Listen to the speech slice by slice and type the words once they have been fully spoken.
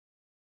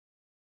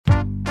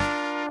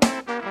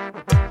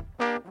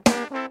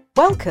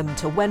Welcome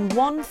to When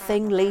One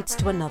Thing Leads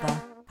to Another,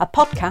 a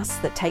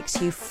podcast that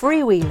takes you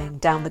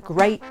freewheeling down the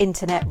great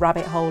internet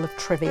rabbit hole of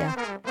trivia.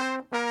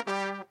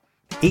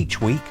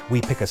 Each week we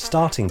pick a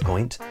starting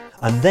point,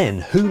 and then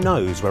who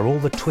knows where all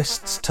the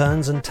twists,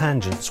 turns and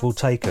tangents will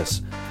take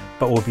us.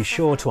 But we'll be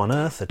sure to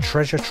unearth a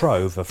treasure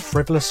trove of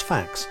frivolous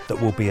facts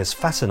that will be as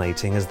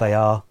fascinating as they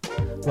are,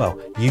 well,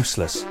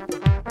 useless.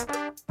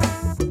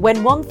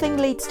 When One Thing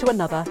Leads to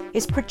Another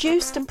is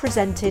produced and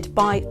presented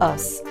by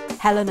us,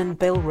 Helen and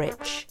Bill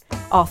Rich.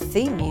 Our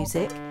theme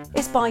music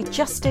is by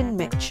Justin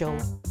Mitchell.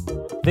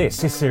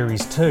 This is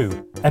Series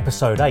 2,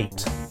 Episode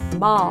 8.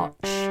 March.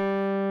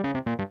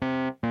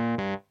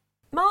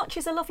 March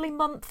is a lovely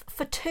month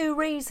for two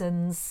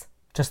reasons.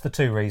 Just the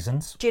two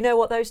reasons. Do you know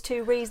what those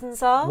two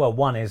reasons are? Well,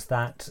 one is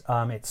that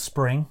it's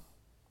spring.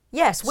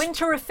 Yes,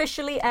 winter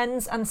officially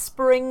ends and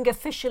spring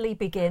officially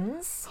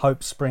begins.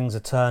 Hope springs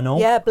eternal.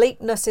 Yeah,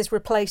 bleakness is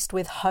replaced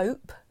with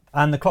hope.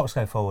 And the clocks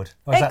go forward.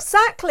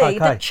 Exactly, Okay.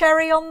 The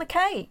cherry on the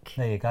cake.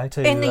 There you go.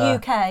 In the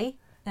UK,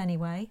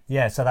 anyway.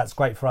 Yeah, so that's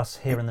great for us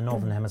here in the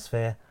Northern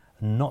Hemisphere.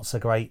 Not so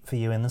great for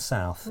you in the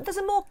South. There's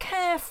a more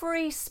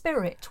carefree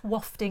spirit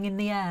wafting in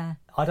the air.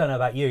 I don't know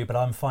about you, but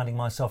I'm finding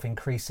myself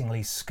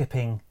increasingly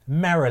skipping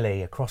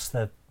merrily across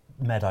the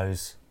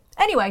meadows.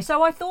 Anyway,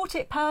 so I thought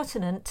it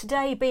pertinent,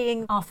 today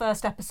being our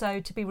first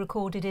episode to be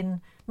recorded in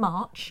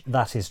March.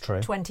 That is true.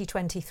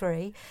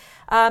 2023,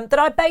 that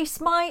I base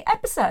my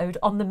episode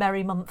on the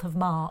merry month of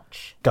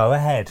March. Go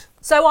ahead.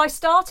 So I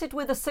started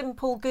with a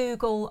simple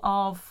Google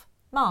of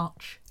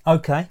March.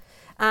 Okay.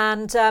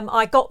 And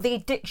I got the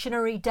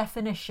dictionary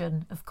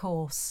definition, of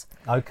course.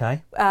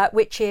 Okay.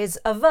 Which is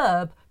a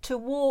verb to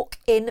walk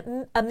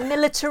in a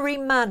military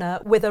manner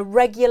with a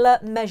regular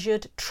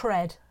measured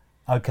tread.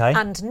 Okay.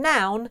 And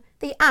noun,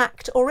 the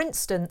act or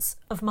instance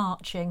of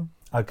marching.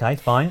 Okay,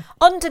 fine.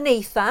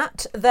 Underneath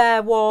that,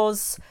 there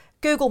was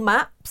Google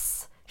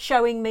Maps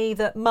showing me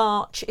that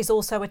March is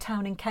also a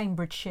town in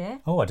Cambridgeshire.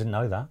 Oh, I didn't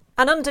know that.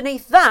 And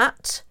underneath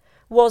that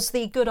was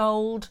the good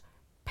old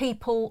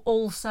People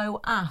Also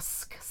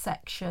Ask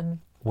section.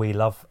 We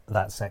love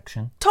that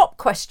section. Top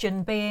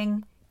question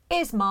being,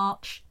 is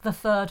March the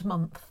third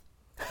month?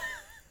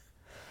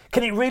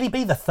 Can it really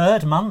be the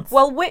third month?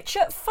 Well, which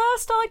at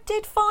first I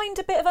did find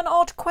a bit of an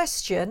odd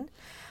question.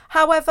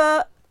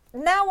 However,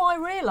 now I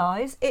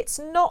realise it's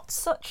not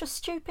such a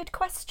stupid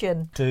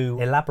question. Do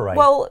elaborate.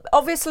 Well,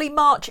 obviously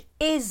March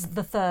is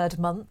the third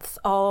month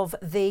of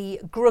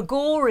the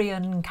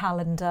Gregorian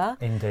calendar.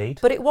 Indeed.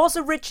 But it was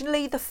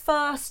originally the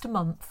first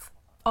month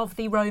of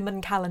the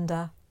Roman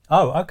calendar.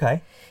 Oh,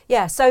 okay.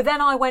 Yeah, so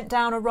then I went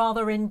down a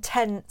rather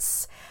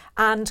intense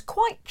and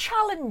quite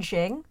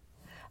challenging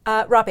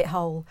rabbit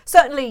hole.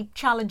 Certainly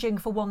challenging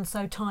for one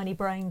so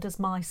tiny-brained as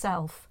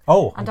myself.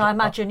 Oh. And I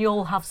imagine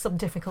you'll have some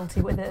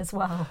difficulty with it as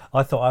well.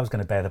 I thought I was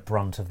going to bear the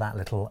brunt of that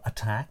little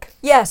attack.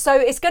 Yeah, so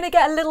it's going to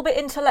get a little bit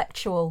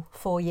intellectual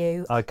for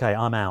you. Okay,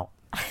 I'm out.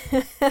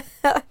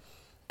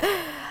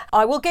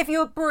 I will give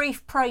you a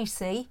brief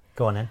précis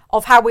Go on then.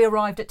 of how we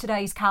arrived at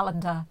today's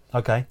calendar.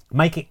 Okay.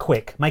 Make it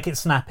quick. Make it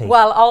snappy.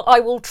 Well,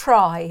 I will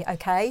try,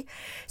 okay?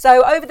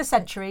 So over the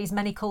centuries,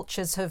 many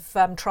cultures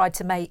have tried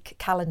to make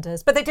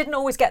calendars, but they didn't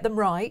always get them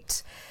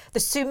right. The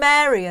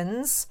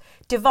Sumerians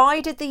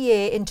divided the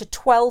year into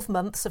 12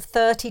 months of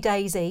 30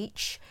 days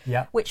each,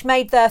 Yeah. which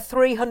made their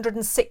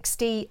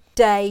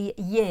 360-day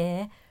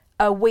year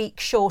a week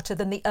shorter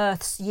than the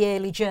Earth's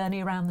yearly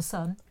journey around the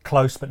sun.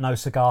 Close but no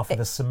cigar for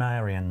the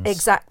Sumerians.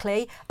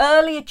 Exactly.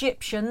 Early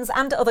Egyptians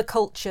and other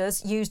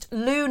cultures used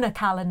lunar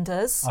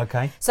calendars.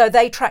 Okay. So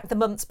they tracked the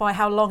months by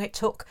how long it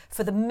took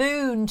for the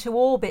moon to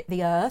orbit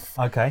the Earth.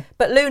 Okay.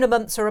 But lunar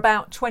months are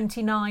about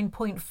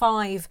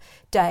 29.5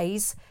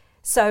 days.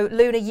 So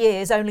lunar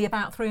years only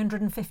about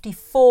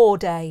 354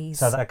 days.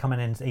 So they're coming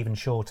in even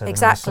shorter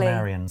Exactly. than the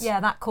Sumerians. Yeah,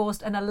 that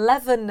caused an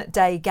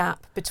 11-day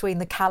gap between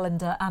the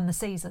calendar and the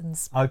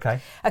seasons. Okay.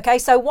 Okay,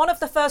 so one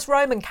of the first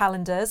Roman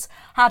calendars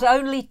had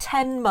only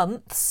 10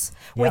 months,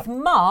 with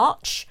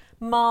March,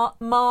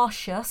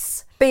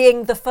 Martius,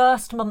 being the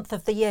first month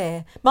of the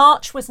year.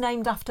 March was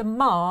named after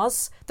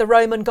Mars, the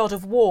Roman god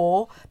of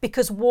war,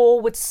 because war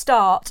would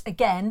start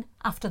again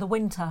after the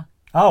winter.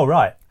 Oh,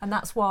 right. And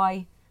that's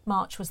why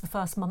March was the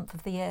first month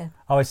of the year.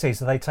 Oh, I see.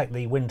 So they take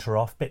the winter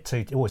off. It's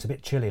a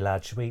bit chilly,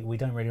 lads. We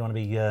don't really want to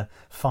be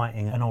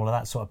fighting and all of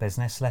that sort of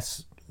business.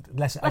 Let's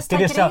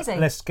take it easy.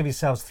 Let's give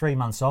yourselves 3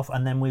 months off,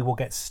 and then we will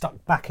get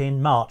stuck back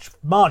in March.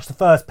 March the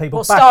first, people.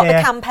 We'll back start here.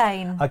 the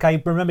campaign.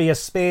 Okay, remember your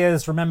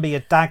spears, remember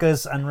your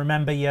daggers, and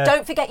remember your...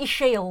 Don't forget your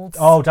shields.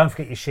 Oh, don't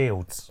forget your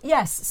shields.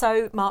 Yes,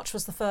 so March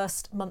was the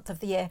first month of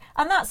the year.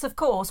 And that's, of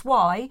course,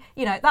 why,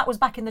 that was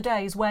back in the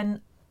days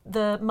when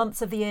the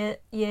months of the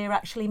year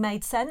actually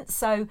made sense.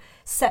 So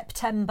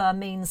September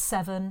means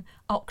 7,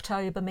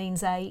 October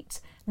means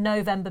 8,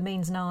 November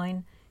means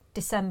 9,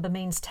 December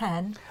means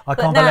 10. I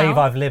can't believe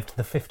I've lived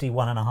the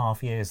 51 and a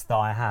half years that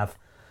I have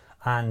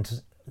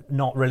and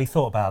not really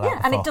thought about that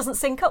before. And it doesn't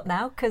sync up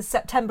now because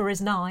September is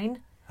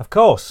 9. Of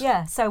course.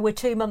 Yeah, so we're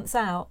 2 months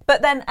out.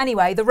 But then,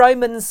 anyway, the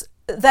Romans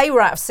they were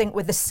out of sync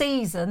with the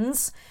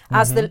seasons,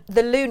 as the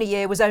lunar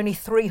year was only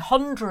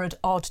 300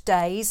 odd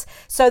days.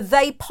 So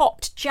they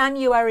popped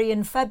January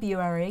and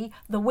February,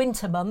 the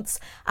winter months,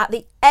 at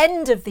the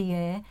end of the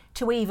year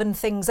to even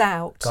things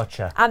out.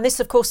 Gotcha. And this,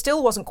 of course,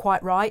 still wasn't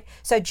quite right.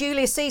 So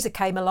Julius Caesar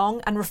came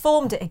along and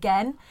reformed it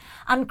again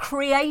and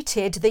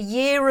created the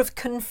year of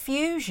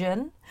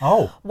confusion.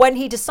 Oh. When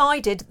he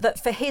decided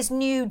that for his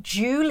new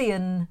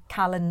Julian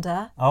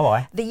calendar,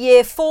 Oh, the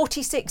year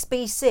 46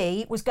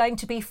 BC was going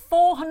to be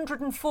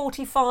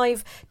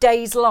 445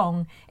 days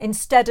long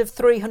instead of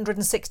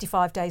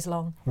 365 days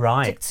long.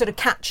 Right. To sort of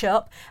catch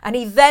up. And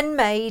he then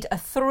made a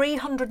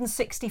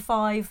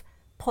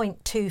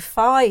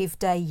 365.25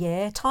 day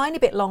year, tiny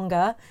bit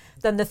longer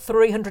than the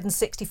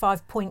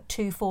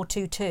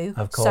 365.2422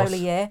 Of course. solar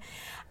year,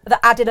 that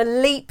added a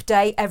leap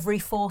day every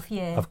fourth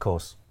year. Of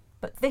course.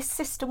 But this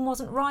system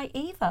wasn't right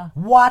either.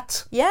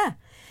 What? Yeah.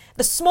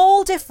 The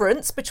small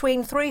difference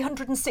between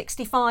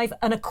 365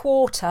 and a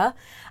quarter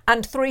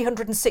and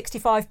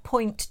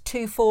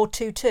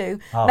 365.2422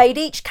 made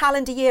each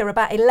calendar year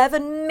about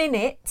 11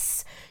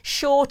 minutes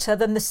shorter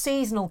than the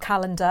seasonal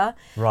calendar.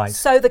 Right.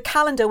 So the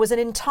calendar was an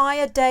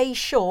entire day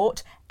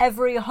short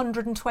every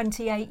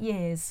 128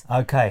 years.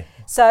 Okay.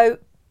 So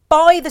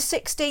by the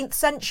 16th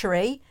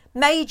century,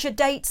 major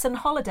dates and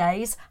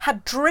holidays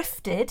had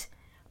drifted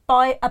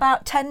by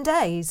about 10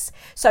 days.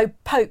 So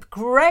Pope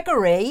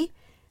Gregory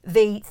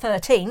the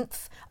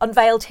 13th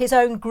unveiled his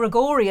own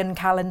Gregorian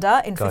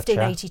calendar in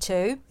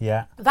 1582.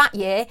 Yeah. That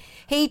year,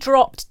 he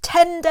dropped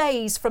 10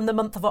 days from the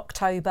month of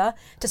October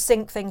to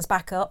sync things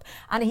back up.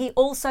 And he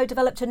also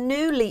developed a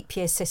new leap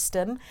year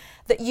system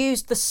that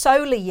used the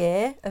solar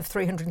year of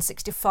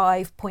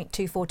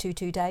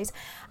 365.2422 days,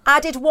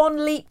 added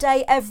one leap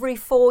day every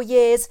 4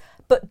 years,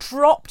 but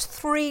dropped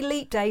 3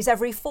 leap days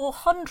every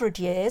 400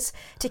 years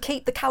to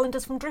keep the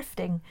calendars from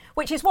drifting,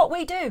 which is what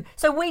we do.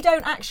 So we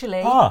don't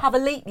actually have a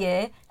leap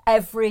year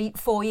every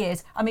 4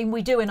 years. I mean,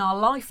 we do in our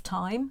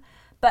lifetime,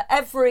 but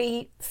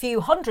every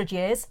few hundred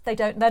years,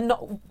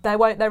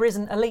 there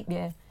isn't a leap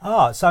year.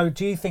 So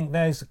do you think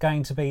there's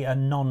going to be a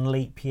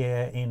non-leap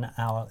year in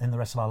the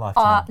rest of our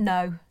lifetime?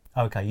 No.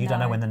 Okay, you don't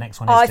know when the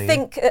next one is, do you? I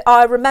think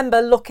I remember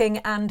looking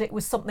and it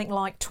was something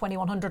like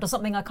 2100 or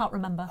something, I can't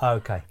remember.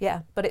 Okay.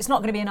 Yeah, but it's not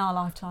going to be in our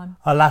lifetime.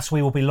 Alas,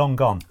 we will be long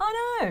gone.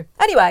 I know.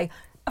 Anyway,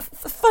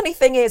 the funny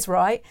thing is,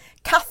 right,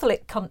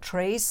 Catholic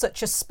countries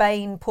such as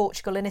Spain,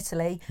 Portugal and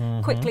Italy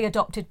quickly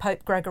adopted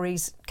Pope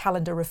Gregory's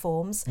calendar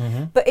reforms.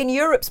 But in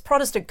Europe's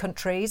Protestant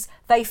countries,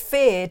 they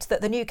feared that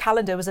the new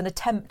calendar was an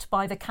attempt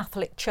by the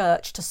Catholic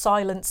Church to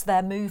silence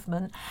their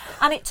movement.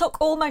 And it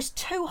took almost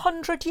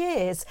 200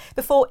 years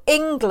before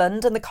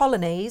England and the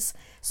colonies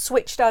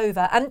switched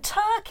over. And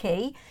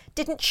Turkey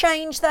didn't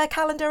change their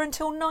calendar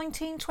until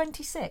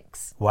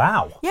 1926.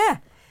 Wow. Yeah.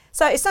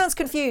 So it sounds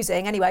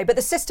confusing anyway, but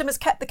the system has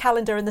kept the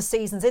calendar and the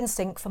seasons in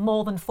sync for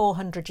more than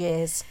 400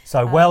 years.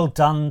 So well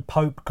done,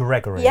 Pope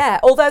Gregory. Yeah,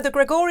 although the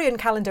Gregorian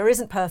calendar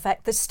isn't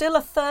perfect, there's still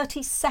a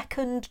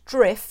 30-second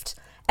drift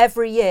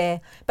every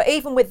year. But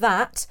even with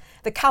that,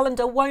 the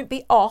calendar won't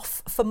be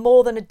off for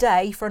more than a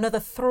day for another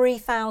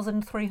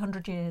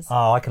 3,300 years.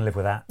 Oh, I can live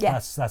with that. Yeah.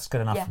 That's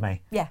good enough for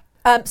me. Yeah.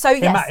 So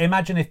yes.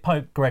 Imagine if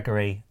Pope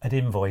Gregory had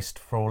invoiced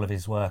for all of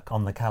his work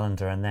on the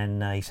calendar and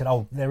then he said,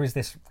 there is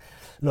this...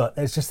 Look,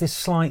 there's just this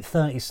slight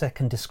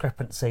 30-second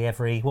discrepancy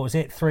every,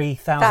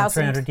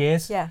 3,300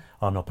 years? Yeah.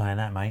 Oh, I'm not paying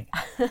that, mate.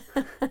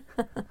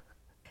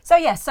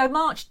 So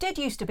March did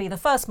used to be the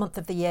first month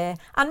of the year,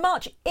 and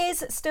March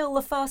is still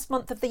the first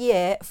month of the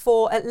year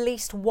for at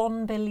least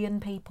 1 billion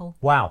people.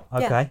 Wow,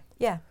 okay.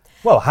 Yeah.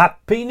 Well,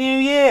 Happy New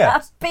Year!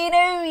 Happy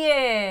New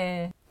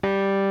Year!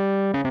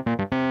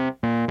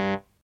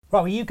 Right,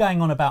 well, you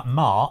going on about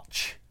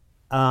March...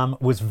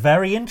 was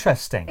very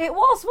interesting. It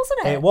was,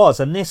 wasn't it? It was,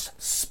 and this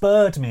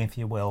spurred me, if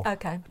you will,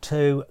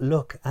 to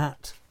look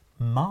at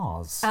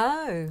Mars.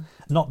 Oh.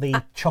 Not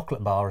the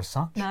chocolate bar as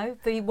such. No,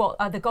 the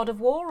god of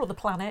war or the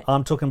planet?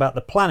 I'm talking about the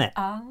planet.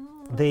 Oh.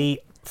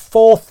 The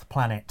fourth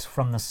planet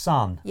from the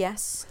sun.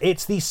 Yes.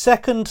 It's the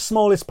second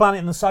smallest planet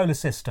in the solar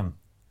system.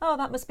 Oh,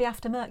 that must be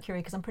after Mercury,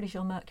 because I'm pretty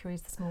sure Mercury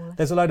is the smallest.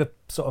 There's a load of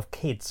sort of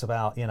kids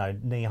about,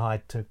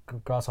 knee-high to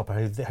grasshopper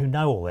who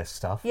know all this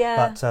stuff.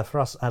 Yeah. But for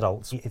us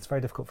adults, it's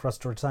very difficult for us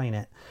to retain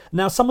it.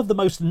 Now, some of the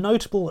most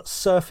notable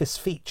surface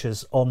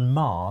features on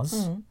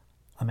Mars...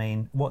 I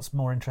mean, what's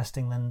more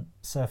interesting than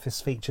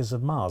surface features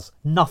of Mars?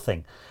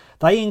 Nothing.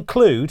 They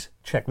include,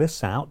 check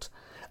this out,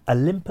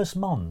 Olympus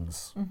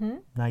Mons.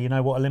 Now, you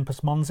know what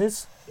Olympus Mons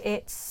is?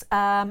 It's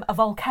a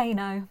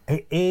volcano.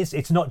 It is.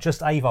 It's not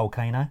just a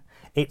volcano.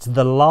 It's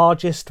the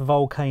largest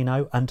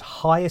volcano and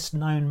highest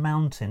known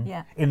mountain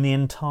in the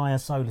entire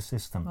solar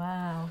system.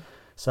 Wow.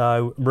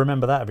 So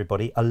remember that,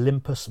 everybody.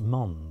 Olympus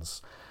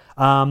Mons.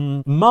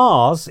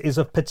 Mars is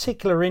of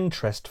particular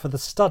interest for the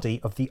study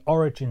of the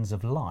origins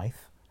of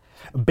life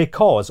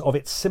because of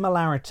its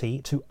similarity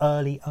to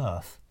early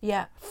Earth.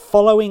 Yeah.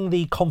 Following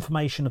the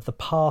confirmation of the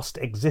past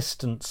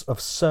existence of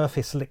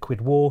surface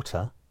liquid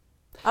water,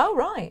 oh,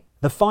 right.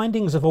 the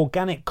findings of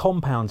organic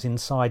compounds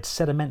inside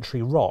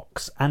sedimentary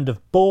rocks and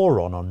of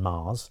boron on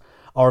Mars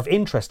are of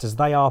interest as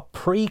they are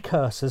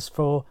precursors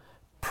for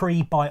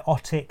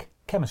prebiotic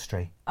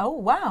chemistry. Oh,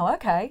 wow,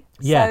 okay.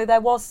 Yeah.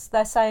 So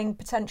they're saying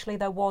potentially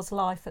there was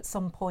life at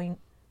some point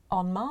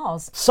on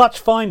Mars. Such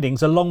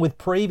findings, along with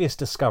previous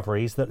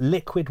discoveries that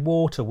liquid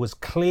water was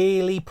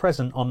clearly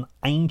present on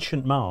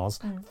ancient Mars,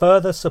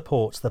 further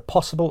supports the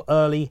possible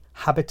early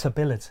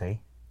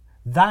habitability.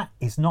 That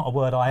is not a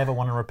word I ever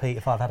want to repeat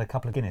if I've had a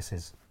couple of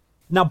Guinnesses.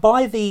 Now,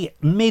 by the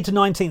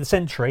mid-19th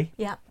century,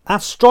 Yeah.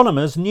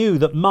 astronomers knew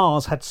that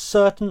Mars had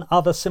certain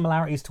other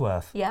similarities to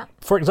Earth. Yeah.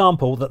 For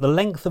example, that the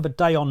length of a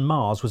day on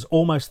Mars was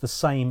almost the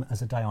same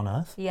as a day on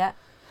Earth. Yeah.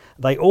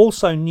 They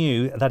also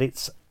knew that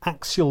its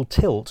axial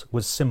tilt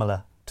was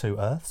similar to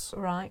Earth's,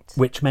 Right.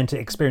 which meant it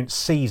experienced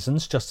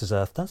seasons just as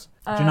Earth does.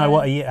 Do you know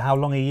how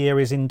long a year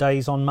is in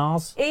days on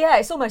Mars? Yeah,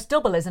 it's almost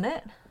double, isn't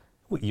it?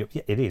 Well, yeah,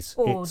 it is.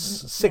 Or, It's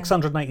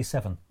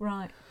 687.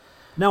 Right.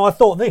 Now, I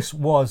thought this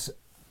was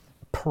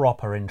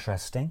proper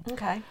interesting.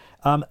 Okay.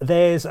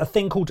 There's a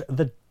thing called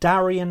the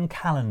Darien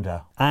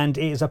calendar, and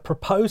it is a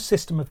proposed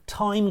system of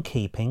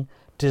timekeeping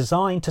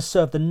designed to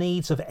serve the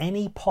needs of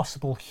any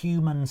possible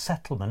human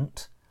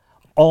settlement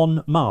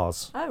on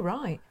Mars. Oh,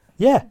 right.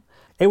 Yeah,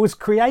 it was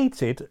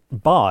created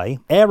by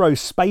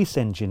aerospace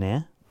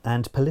engineer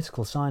and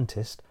political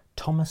scientist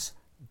Thomas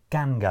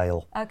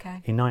Gangale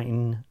Okay. in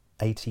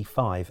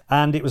 1985,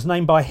 and it was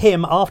named by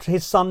him after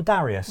his son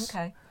Darius.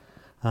 Okay.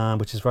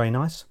 Which is very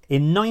nice.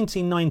 In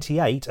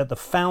 1998, at the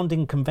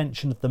founding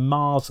convention of the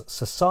Mars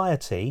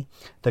Society,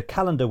 the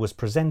calendar was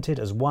presented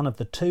as one of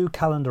the 2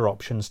 calendar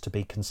options to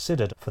be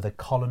considered for the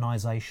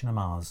colonisation of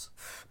Mars.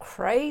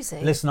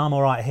 Crazy. Listen, I'm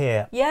all right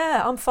here.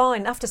 Yeah, I'm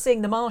fine. After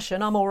seeing The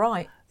Martian, I'm all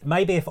right.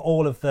 Maybe if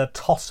all of the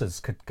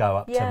tossers could go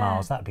up to Yeah.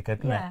 Mars, that'd be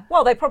good, wouldn't Yeah. it?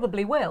 Well, they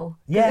probably will.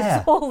 'Cause Yeah.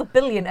 It's all the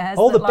billionaires.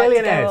 All that the like to go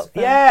billionaires. up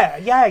there.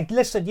 Yeah.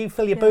 Listen, you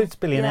fill your Yeah. boots,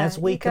 billionaires.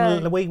 Yeah, we you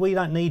can. go. We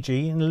don't need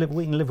you.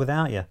 We can live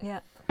without you. Yeah.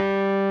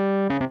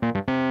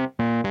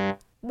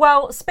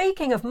 Well,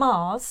 speaking of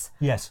Mars,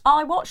 Yes.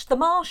 I watched The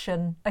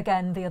Martian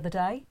again the other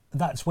day.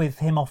 That's with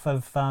him off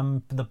of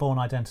the Bourne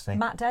Identity.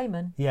 Matt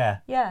Damon. Yeah.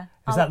 Yeah.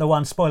 Is that the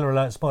one? Spoiler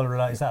alert!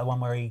 Is that the one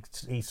where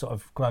he sort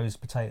of grows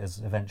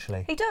potatoes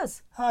eventually? He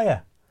does. Oh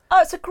yeah.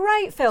 Oh, it's a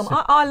great film.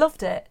 I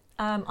loved it.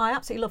 I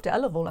absolutely loved it. I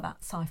love all of that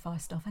sci-fi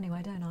stuff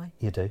anyway, don't I?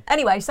 You do.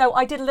 Anyway, so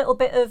I did a little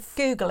bit of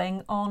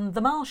Googling on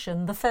The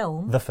Martian, the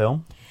film. The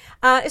film.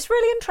 It's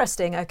really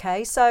interesting,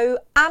 okay? So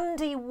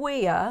Andy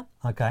Weir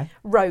Okay.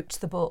 wrote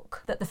the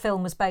book that the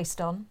film was based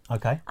on.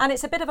 Okay. And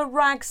it's a bit of a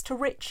rags to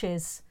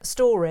riches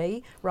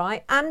story,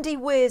 right? Andy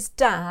Weir's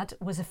dad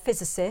was a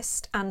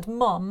physicist and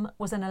mum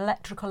was an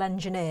electrical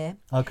engineer.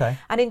 Okay.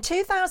 And in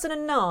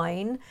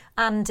 2009,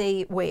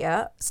 Andy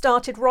Weir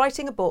started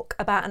writing a book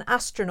about an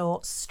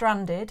astronaut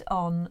stranded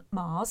on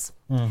Mars,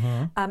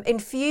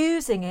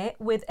 infusing it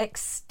with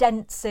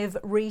extensive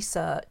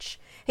research.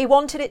 He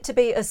wanted it to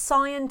be as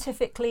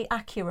scientifically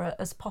accurate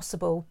as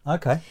possible.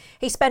 Okay.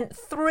 He spent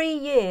 3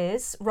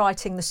 years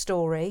writing the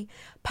story,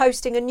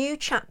 posting a new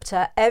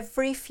chapter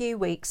every few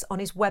weeks on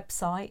his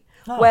website,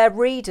 where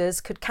readers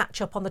could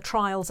catch up on the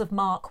trials of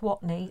Mark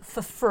Watney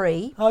for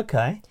free.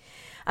 Okay.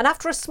 And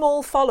after a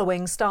small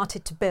following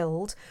started to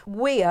build,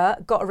 Weir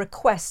got a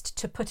request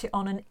to put it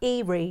on an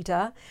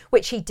e-reader,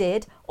 which he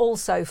did,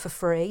 also for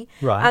free.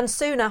 Right. And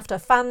soon after,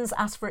 fans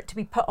asked for it to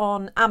be put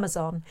on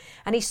Amazon.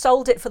 And he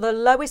sold it for the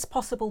lowest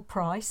possible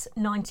price,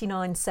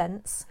 99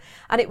 cents.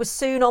 And it was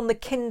soon on the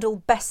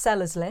Kindle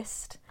bestsellers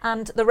list.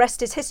 And the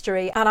rest is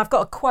history. And I've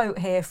got a quote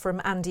here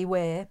from Andy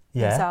Weir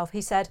himself.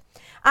 He said,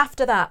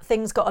 "After that,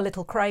 things got a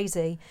little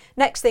crazy.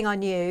 Next thing I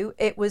knew,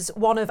 it was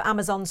one of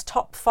Amazon's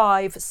top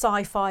 5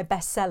 sci-fi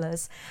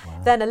bestsellers.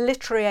 Then a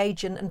literary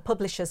agent and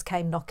publishers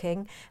came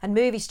knocking, and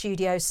movie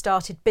studios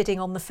started bidding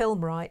on the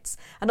film rights.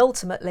 And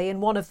ultimately,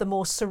 in one of the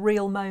more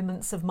surreal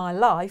moments of my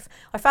life,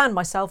 I found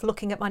myself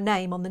looking at my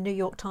name on the New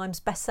York Times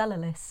bestseller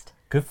list."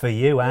 Good for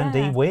you, Andy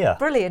Yeah. Weir.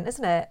 Brilliant,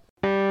 isn't it?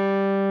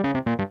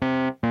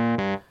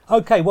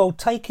 Okay, well,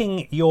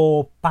 taking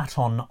your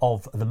baton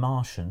of The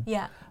Martian,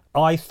 Yeah.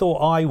 I thought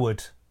I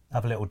would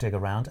have a little dig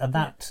around, and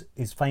that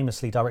is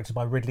famously directed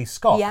by Ridley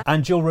Scott. Yeah.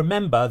 And you'll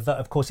remember that,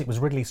 of course, it was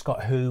Ridley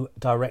Scott who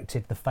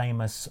directed the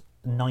famous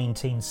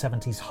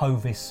 1970s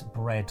Hovis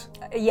bread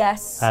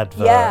Yes.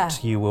 advert, Yeah.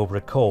 you will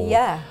recall.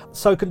 Yeah.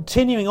 So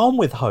continuing on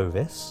with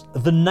Hovis,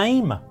 the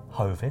name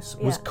Hovis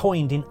was Yeah.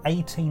 coined in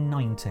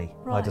 1890,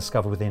 I Right.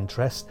 discovered with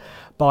interest,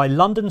 by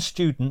London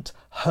student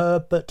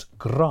Herbert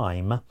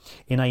Grime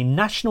in a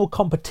national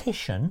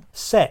competition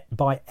set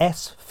by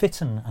S.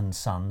 Fitton and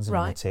Sons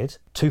Right. Limited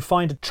to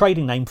find a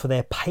trading name for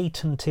their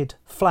patented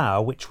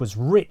flour, which was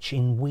rich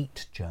in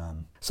wheat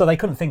germ. So they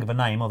couldn't think of a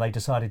name, or they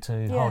decided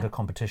to hold a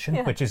competition,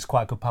 Yeah. which is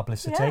quite good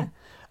publicity. Yeah.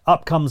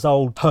 Up comes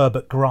old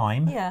Herbert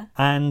Grime, Yeah.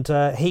 and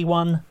he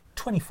won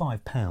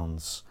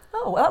 £25.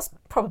 Oh, well, that's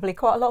probably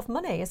quite a lot of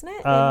money, isn't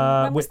it?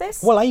 When was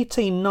this? Well,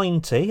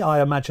 1890,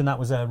 I imagine that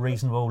was a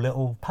reasonable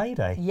little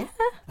payday. Yeah.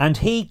 And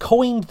he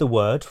coined the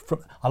word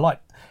from.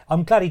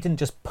 I'm glad he didn't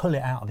just pull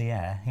it out of the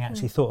air. He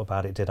actually thought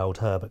about it, did old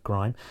Herbert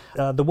Grime.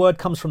 The word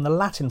comes from the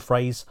Latin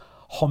phrase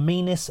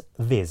hominis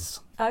vis.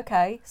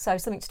 Okay, so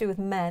something to do with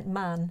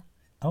man.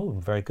 Oh,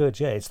 very good.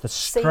 Yeah, it's the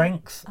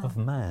strength of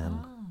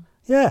man.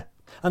 Yeah.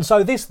 And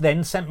so this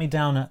then sent me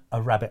down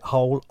a rabbit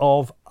hole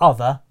of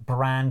other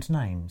brand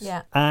names.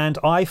 Yeah. And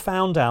I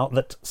found out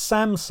that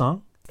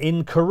Samsung,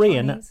 in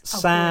Korean, Chinese.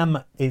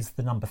 Sam is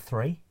the number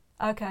 3.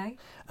 Okay.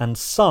 And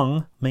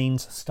Sung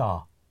means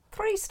star.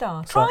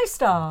 3-star.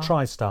 Tri-star.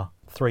 Tri-star.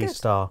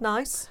 3-star.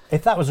 Nice.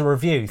 If that was a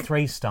review,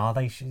 3-star,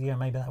 they should,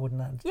 maybe that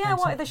wouldn't have... Yeah,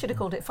 why they should have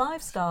called it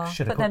 5-star.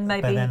 But then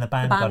the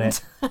band got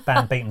it.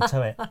 Band beat them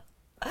to it.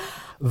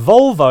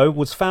 Volvo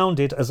was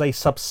founded as a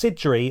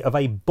subsidiary of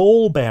a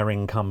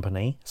ball-bearing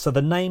company, so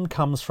the name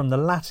comes from the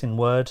Latin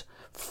word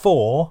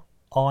for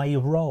I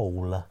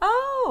roll.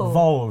 Oh.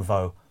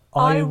 Volvo.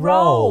 I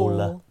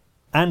roll.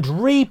 And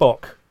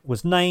Reebok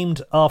was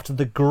named after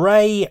the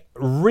grey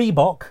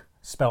Reebok,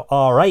 spelled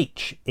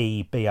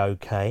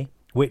R-H-E-B-O-K,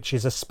 which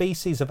is a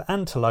species of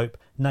antelope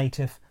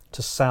native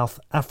to South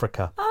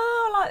Africa.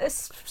 Oh, like a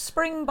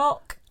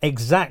springbok.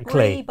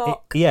 Exactly.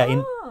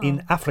 Reebok.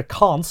 In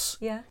Afrikaans,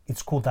 Yeah.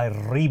 it's called a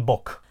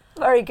Reebok.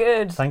 Very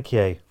good. Thank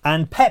you.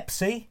 And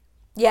Pepsi,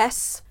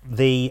 Yes.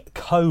 the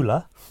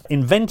cola,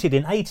 invented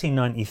in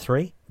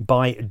 1893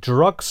 by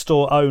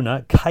drugstore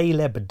owner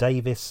Caleb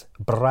Davis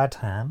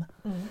Bradham.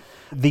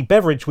 The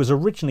beverage was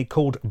originally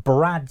called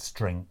Brad's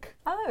Drink.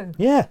 Oh.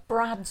 Yeah.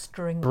 Brad's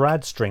drink.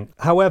 Brad's Drink.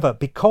 However,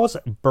 because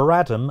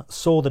Bradham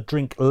saw the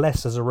drink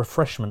less as a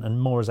refreshment and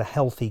more as a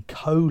healthy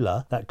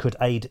cola that could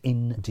aid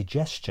in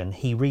digestion,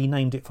 he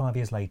renamed it 5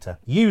 years later,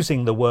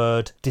 using the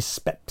word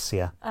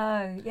dyspepsia.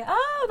 Oh, yeah.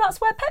 Oh,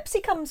 that's where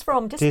Pepsi comes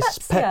from. Dyspepsia.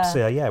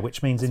 Dyspepsia, yeah,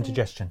 which means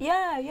indigestion.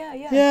 Yeah.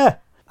 Yeah.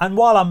 And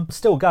while I'm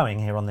still going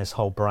here on this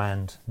whole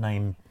brand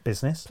name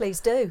business, Please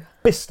do.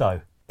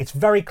 Bisto. It's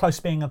very close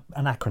to being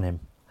an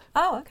acronym.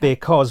 Oh, okay.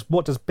 Because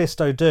what does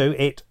Bisto do?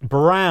 It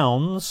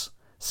browns,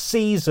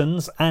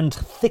 seasons and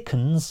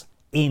thickens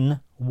in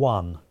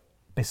one.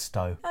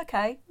 Bisto.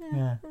 Okay.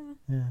 Yeah.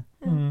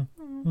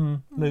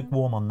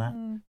 Lukewarm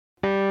on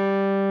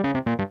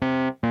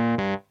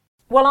that.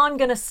 Well, I'm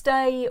going to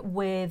stay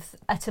with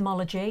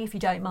etymology, if you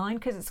don't mind,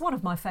 because it's one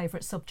of my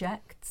favourite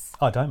subjects.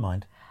 I don't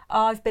mind.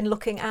 I've been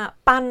looking at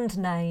band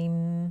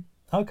name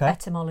Okay.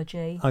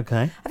 etymology.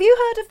 Okay. Have you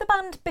heard of the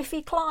band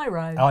Biffy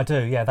Clyro? I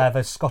do, yeah. They're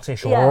the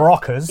Scottish Yeah.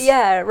 rockers.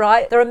 Yeah,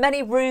 right. There are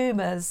many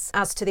rumours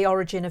as to the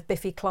origin of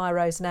Biffy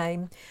Clyro's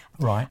name.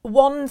 Right.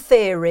 One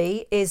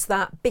theory is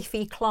that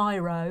Biffy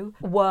Clyro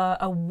were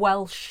a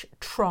Welsh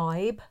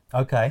tribe.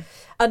 Okay.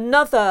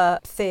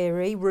 Another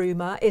theory,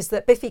 rumour, is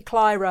that Biffy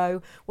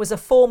Clyro was a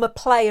former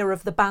player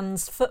of the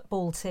band's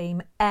football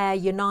team, Ayr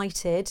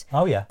United.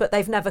 Oh, yeah. But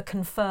they've never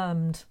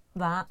confirmed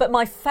that. But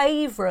my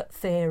favourite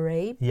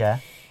theory Yeah.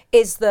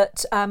 is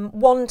that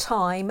one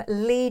time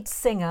lead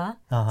singer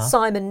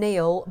Simon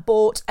Neil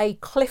bought a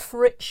Cliff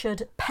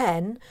Richard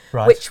pen,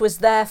 Right. which was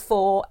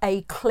therefore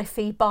a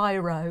Cliffy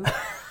biro.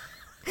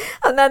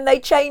 And then they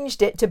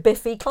changed it to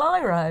Biffy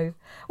Clyro,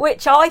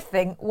 which I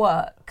think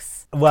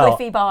works. Well,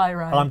 Cliffy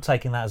biro. I'm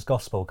taking that as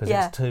gospel because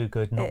Yeah. it's too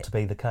good not to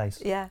be the case.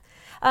 Yeah.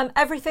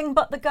 Everything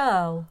But the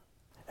Girl.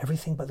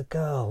 Everything but the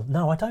girl.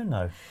 No, I don't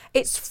know.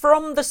 It's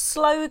from the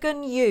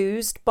slogan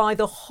used by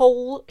the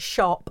whole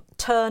shop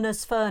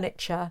Turner's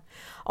Furniture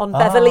on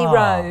Beverley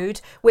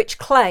Road, which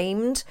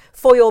claimed,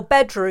 for your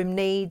bedroom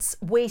needs,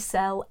 we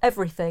sell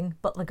everything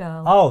but the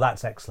girl. Oh,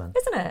 that's excellent.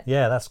 Isn't it?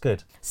 Yeah, that's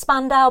good.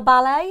 Spandau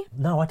Ballet.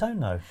 No, I don't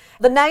know.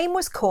 The name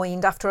was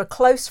coined after a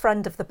close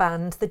friend of the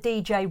band, the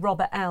DJ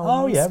Robert Elms.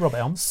 Oh, yeah, Robert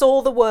Elms.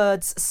 Saw the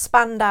words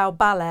Spandau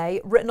Ballet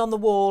written on the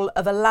wall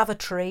of a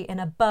lavatory in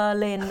a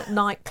Berlin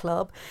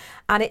nightclub,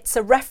 and it's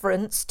a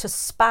reference to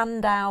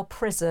Spandau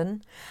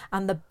Prison,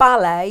 and the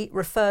ballet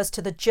refers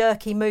to the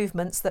jerky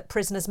movements that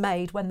prisoners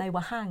made when they were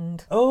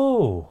hanged.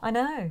 Oh, I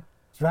know.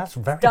 that's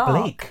very Dark.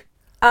 bleak.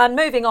 And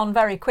moving on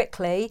very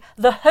quickly,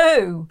 The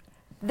Who.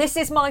 This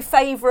is my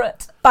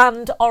favourite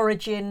band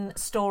origin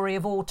story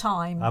of all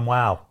time.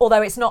 Wow.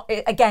 Although it's not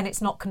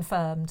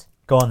confirmed.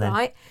 Go on then.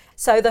 Right?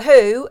 So The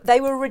Who, they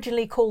were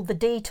originally called the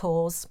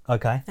Detours.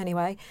 Okay.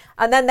 Anyway,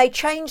 and then they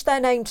changed their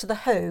name to The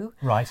Who.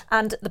 Right.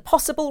 And the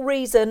possible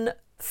reason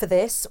for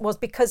this was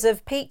because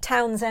of Pete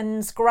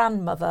Townshend's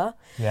grandmother,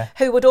 Yeah.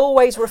 who would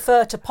always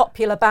refer to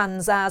popular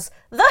bands as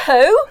The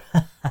Who,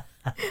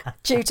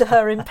 due to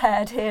her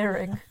impaired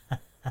hearing.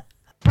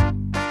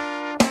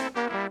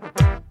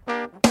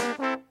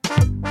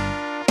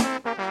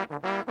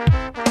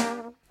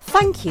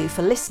 Thank you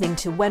for listening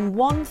to When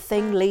One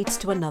Thing Leads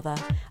to Another,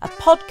 a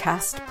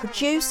podcast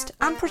produced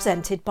and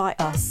presented by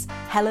us,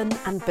 Helen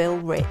and Bill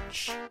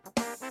Rich.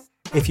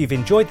 If you've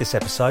enjoyed this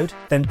episode,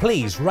 then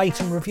please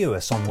rate and review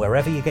us on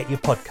wherever you get your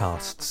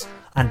podcasts.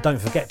 And don't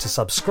forget to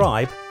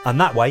subscribe, and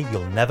that way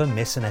you'll never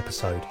miss an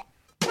episode.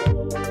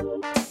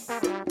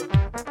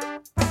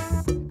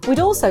 We'd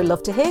also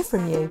love to hear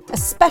from you,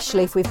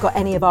 especially if we've got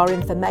any of our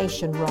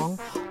information wrong,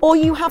 or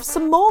you have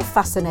some more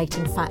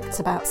fascinating facts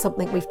about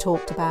something we've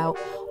talked about,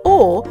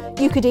 or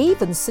you could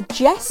even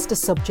suggest a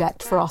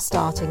subject for our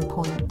starting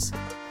point.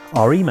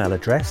 Our email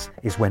address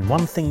is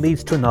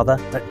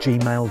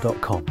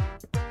whenonethingleadstoanother@gmail.com.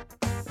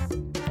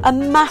 A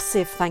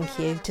massive thank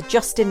you to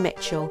Justin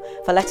Mitchell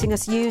for letting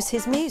us use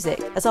his music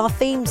as our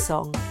theme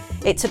song.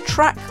 It's a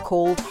track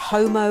called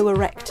Homo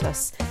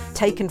Erectus,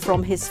 taken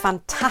from his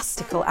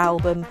fantastical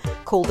album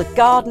called The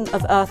Garden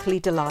of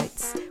Earthly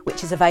Delights,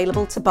 which is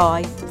available to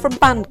buy from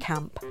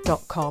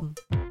bandcamp.com.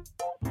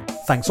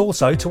 Thanks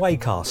also to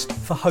Acast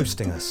for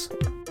hosting us.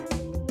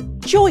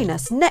 Join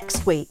us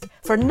next week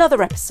for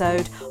another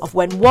episode of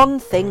When One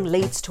Thing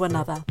Leads to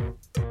Another.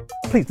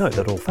 Please note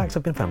that all facts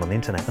have been found on the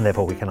internet and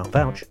therefore we cannot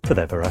vouch for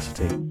their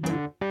veracity.